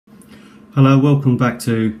Hello, welcome back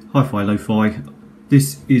to Hi-Fi Lo-Fi.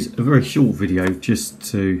 This is a very short video just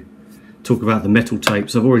to talk about the metal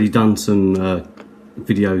tapes. I've already done some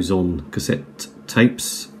videos on cassette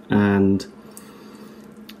tapes and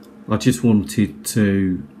I just wanted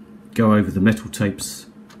to go over the metal tapes.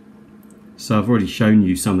 So I've already shown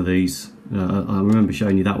you some of these. I remember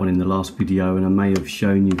showing you that one in the last video, and I may have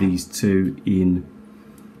shown you these two in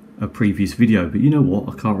a previous video, but you know what,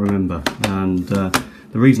 I can't remember. And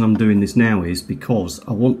the reason I'm doing this now is because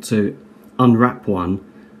I want to unwrap one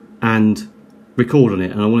and record on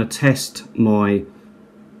it, and I want to test my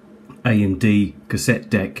A&D cassette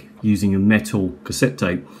deck using a metal cassette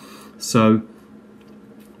tape. So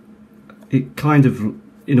it kind of,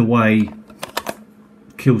 in a way,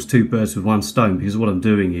 kills two birds with one stone, because what I'm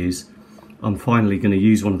doing is I'm finally going to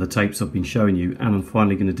use one of the tapes I've been showing you, and I'm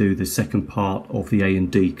finally going to do the second part of the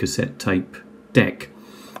A&D cassette tape deck.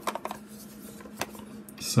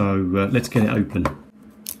 So let's get it open.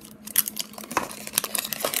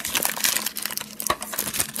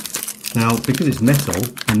 Now, because it's metal,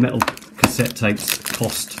 and metal cassette tapes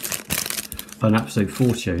cost an absolute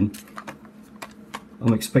fortune,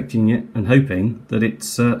 I'm expecting it and hoping that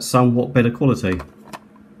it's somewhat better quality.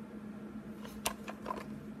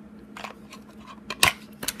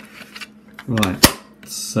 Right,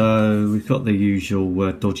 so we've got the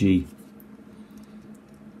usual dodgy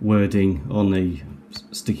wording on the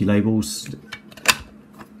sticky labels.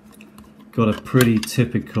 Got a pretty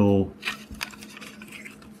typical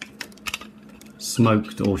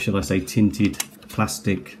smoked, or should I say tinted,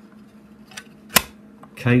 plastic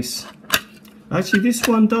case. Actually, this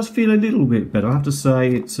one does feel a little bit better. I have to say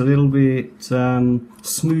it's a little bit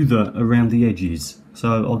smoother around the edges,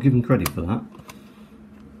 so I'll give them credit for that.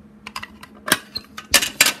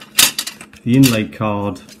 The inlay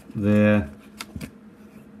card there,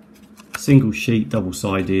 single sheet,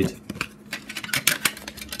 double-sided,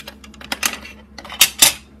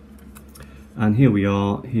 and here we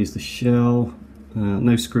are. Here's the shell,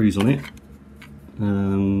 no screws on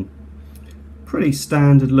it, pretty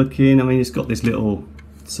standard looking. I mean, it's got this little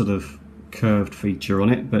sort of curved feature on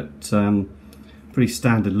it, but pretty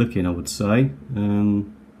standard looking, I would say,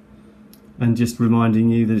 and just reminding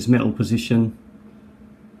you that it's metal position.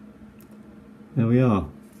 There we are.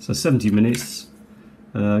 So 70 minutes.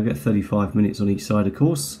 I get 35 minutes on each side, of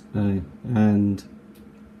course. And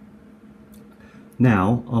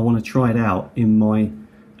now I want to try it out in my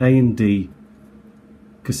A&D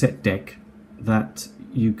cassette deck that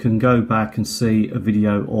you can go back and see a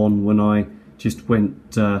video on when I just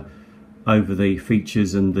went over the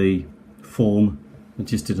features and the form and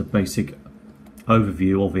just did a basic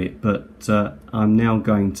overview of it. But I'm now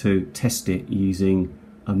going to test it using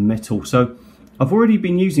a metal. So I've already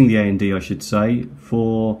been using the A&D, I should say,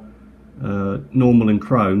 for normal and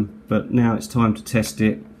chrome, but now it's time to test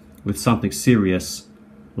it with something serious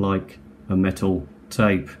like a metal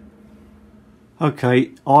tape.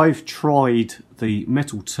 Okay, I've tried the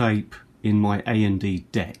metal tape in my A&D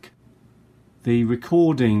deck. The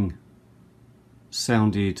recording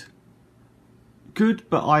sounded good,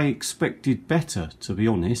 but I expected better, to be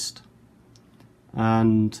honest.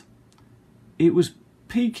 And it was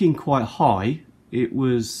peaking quite high. It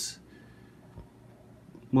was,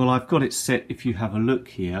 well, I've got it set, if you have a look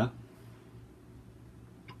here,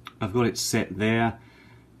 I've got it set there,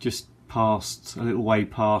 just past, a little way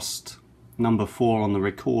past number 4 on the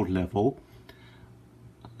record level.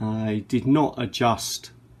 I did not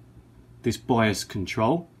adjust this bias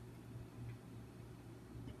control.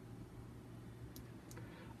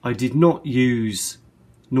 I did not use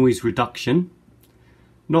noise reduction.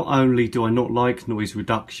 Not only do I not like noise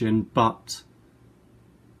reduction, but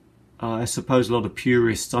I suppose a lot of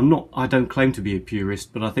purists, I don't claim to be a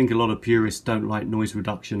purist, but I think a lot of purists don't like noise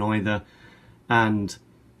reduction either, and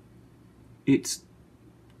it's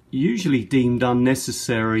usually deemed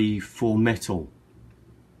unnecessary for metal,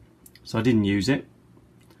 so I didn't use it.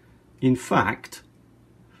 In fact,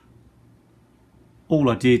 all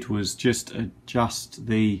I did was just adjust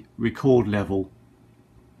the record level,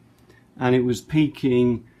 and it was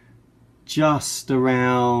peaking just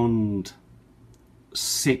around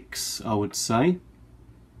 6, I would say.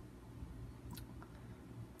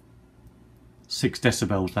 6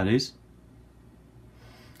 decibels, that is.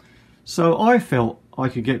 So I felt I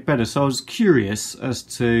could get better, so I was curious as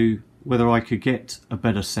to whether I could get a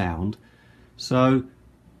better sound. So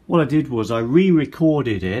what I did was I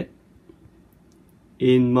re-recorded it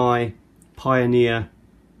in my Pioneer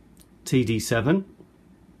T-D7.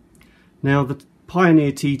 Now the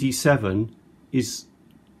Pioneer T-D7 is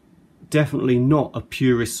definitely not a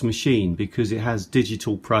purist machine because it has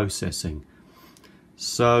digital processing.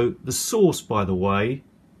 So the source, by the way,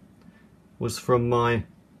 was from my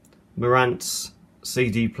Marantz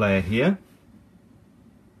CD player here.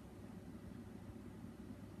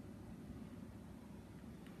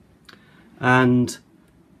 And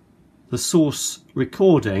the source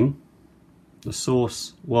recording, the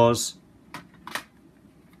source was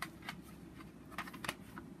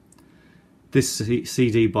this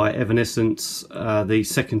CD by Evanescence, the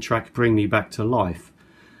second track, Bring Me Back to Life.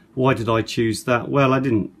 Why did I choose that? Well, I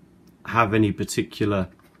didn't have any particular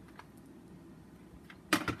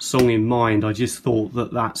song in mind. I just thought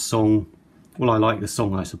that that song, well, I like the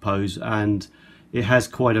song, I suppose, and it has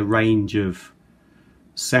quite a range of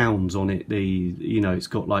sounds on it. It's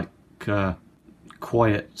got like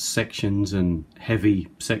quiet sections and heavy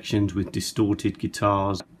sections with distorted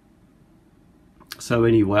guitars. So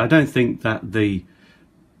anyway, I don't think that the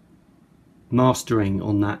mastering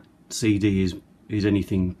on that CD is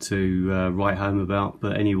anything to write home about,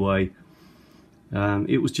 but anyway,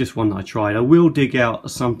 it was just one that I tried. I will dig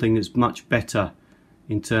out something that's much better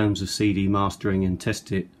in terms of CD mastering and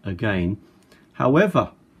test it again.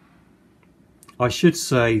 However, I should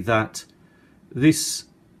say that this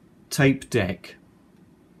tape deck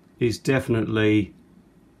is definitely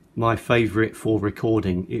my favourite for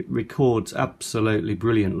recording. It records absolutely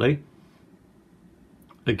brilliantly.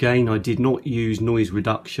 Again, I did not use noise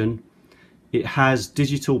reduction. It has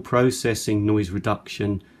digital processing noise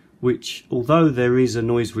reduction, which, although there is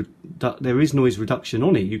noise reduction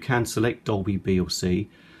on it, you can select Dolby B or C.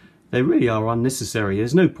 They really are unnecessary.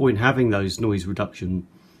 There's no point having those noise reduction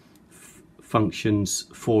functions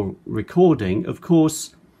for recording. Of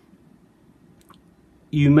course,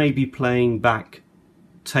 you may be playing back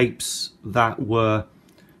tapes that were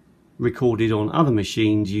recorded on other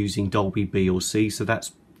machines using Dolby B or C, so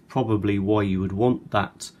that's probably why you would want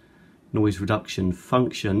that noise reduction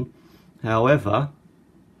function. However,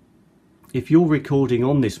 if you're recording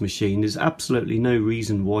on this machine, there's absolutely no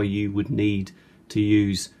reason why you would need to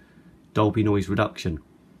use Dolby noise reduction,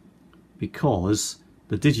 because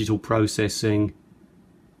the digital processing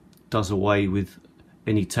does away with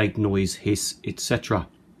any tape noise, hiss, etc.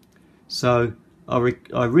 So I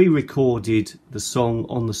re-recorded the song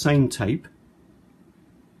on the same tape.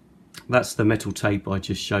 That's the metal tape I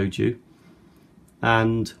just showed you,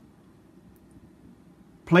 and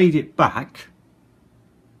played it back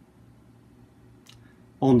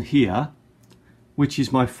on here, which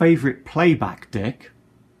is my favourite playback deck,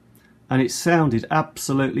 and it sounded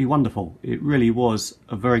absolutely wonderful. It really was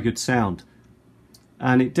a very good sound,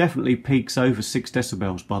 and it definitely peaks over 6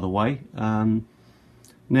 decibels, by the way.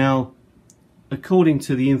 Now, according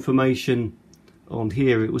to the information on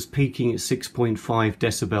here, it was peaking at 6.5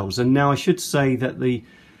 decibels, and now I should say that the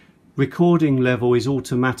recording level is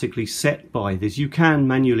automatically set by this. You can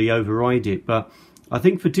manually override it, but I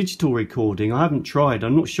think for digital recording, I haven't tried,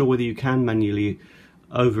 I'm not sure whether you can manually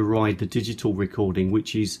override the digital recording,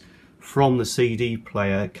 which is from the CD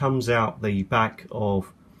player. It comes out the back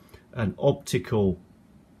of an optical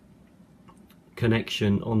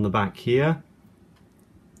connection on the back here,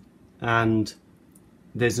 and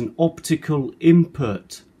there's an optical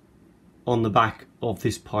input on the back of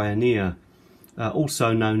this Pioneer,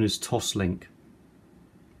 also known as Toslink.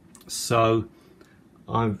 So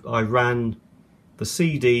I ran the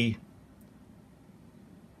CD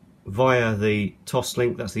via the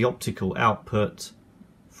Toslink, that's the optical output,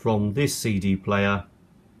 from this CD player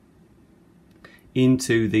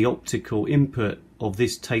into the optical input of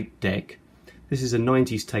this tape deck. This is a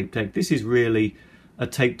 90s tape deck. This is really a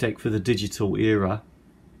tape deck for the digital era,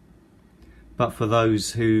 but for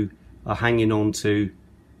those who are hanging on to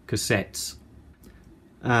cassettes.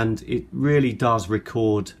 And it really does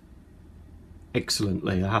record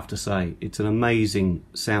excellently, I have to say. It's an amazing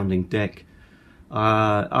sounding deck.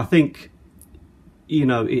 I think, you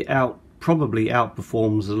know, it probably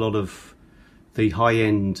outperforms a lot of the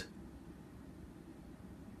high-end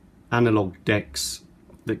analog decks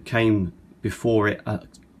that came before it, but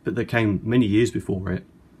that came many years before it,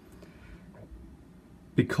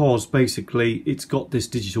 because basically it's got this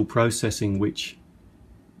digital processing which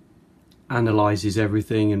analyzes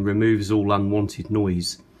everything and removes all unwanted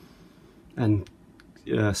noise and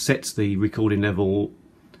sets the recording level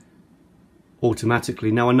automatically.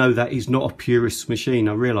 Now, I know that is not a purist machine,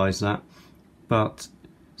 I realise that, but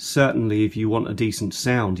certainly if you want a decent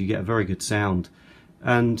sound, you get a very good sound.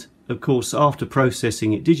 And of course, after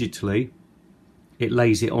processing it digitally, it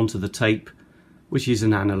lays it onto the tape, which is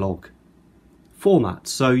an analog format.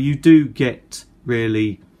 So you do get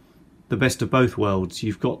really the best of both worlds.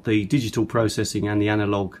 You've got the digital processing and the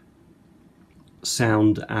analog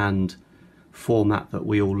sound and format that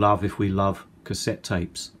we all love if we love cassette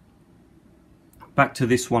tapes. Back to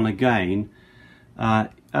this one again.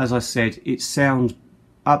 As I said, it sounds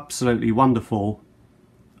absolutely wonderful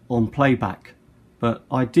on playback, but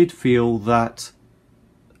I did feel that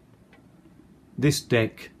this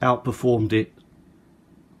deck outperformed it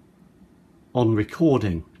on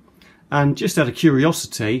recording. And just out of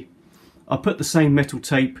curiosity, I put the same metal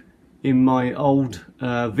tape in my old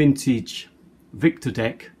vintage Victor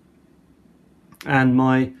deck, and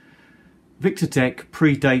my Victor deck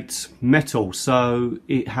predates metal, so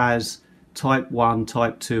it has type 1,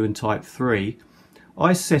 type 2 and type 3.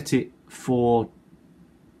 I set it for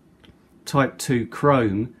type 2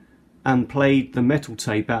 chrome and played the metal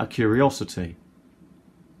tape out of curiosity,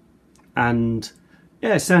 and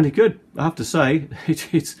yeah, it sounded good, I have to say.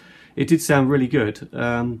 It did sound really good.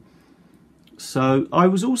 So I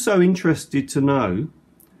was also interested to know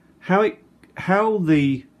how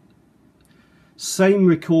the same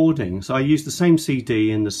recording, so I used the same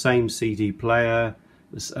CD and the same CD player,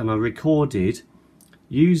 and I recorded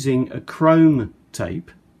using a chrome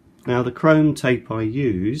tape. Now the chrome tape I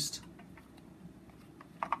used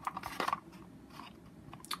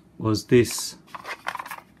was this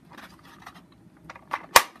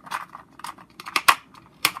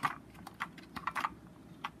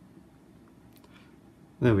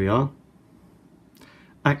there we are,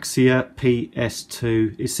 AXIA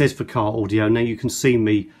PS2. It says for car audio. Now you can see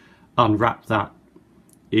me unwrap that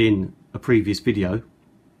in a previous video.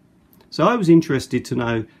 So I was interested to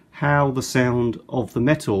know how the sound of the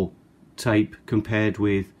metal tape compared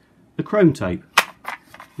with the chrome tape.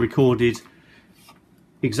 Recorded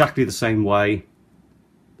exactly the same way,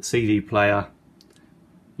 the CD player,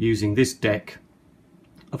 using this deck.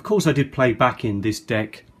 Of course I did play back in this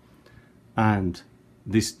deck and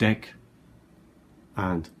this deck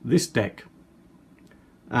and this deck,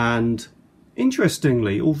 and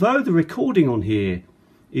interestingly, although the recording on here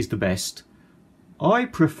is the best, I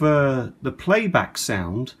prefer the playback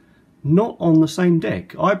sound not on the same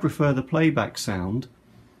deck. I prefer the playback sound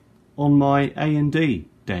on my A&D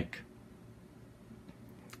deck.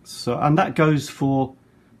 So, and that goes for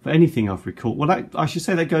anything I've recorded. Well, I should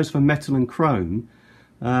say that goes for metal and chrome.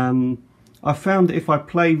 I found that if I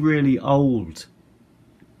play really old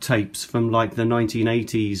tapes from like the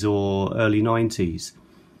 1980s or early 90s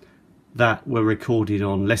that were recorded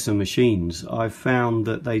on lesser machines, I've found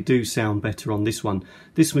that they do sound better on this one.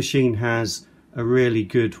 This machine has a really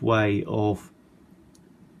good way of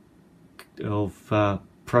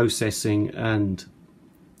processing and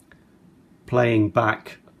playing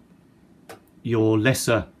back your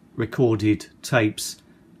lesser recorded tapes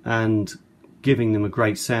and giving them a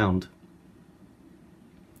great sound.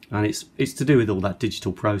 And it's to do with all that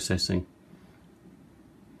digital processing.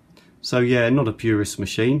 So yeah, not a purist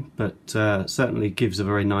machine, but certainly gives a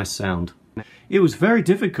very nice sound. It was very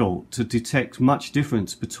difficult to detect much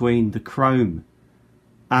difference between the chrome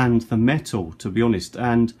and the metal, to be honest,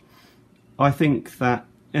 and I think that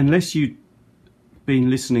unless you'd been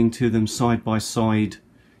listening to them side by side,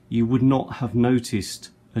 you would not have noticed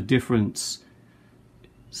a difference.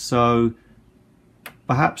 So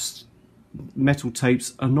perhaps metal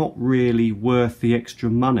tapes are not really worth the extra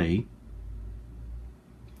money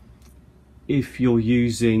if you're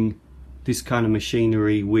using this kind of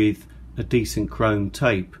machinery with a decent chrome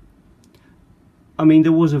tape. I mean,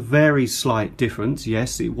 there was a very slight difference.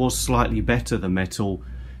 Yes, it was slightly better than metal,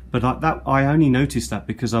 but I only noticed that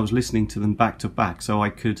because I was listening to them back to back, so I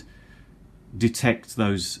could detect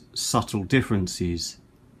those subtle differences.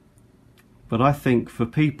 But I think for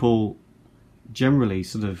people generally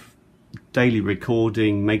sort of daily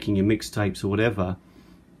recording, making your mixtapes or whatever,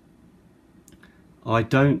 I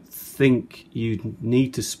don't think you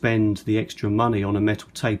need to spend the extra money on a metal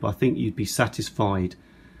tape. I think you'd be satisfied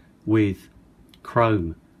with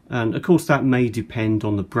chrome, and of course that may depend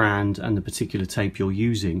on the brand and the particular tape you're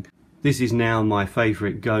using. This is now my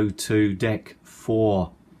favourite go-to deck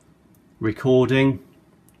for recording.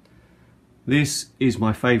 This is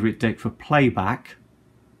my favourite deck for playback,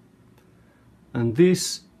 and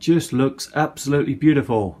this just looks absolutely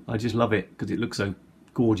beautiful. I just love it because it looks so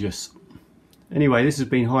gorgeous. Anyway, this has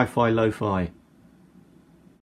been Hi-Fi Lo-Fi.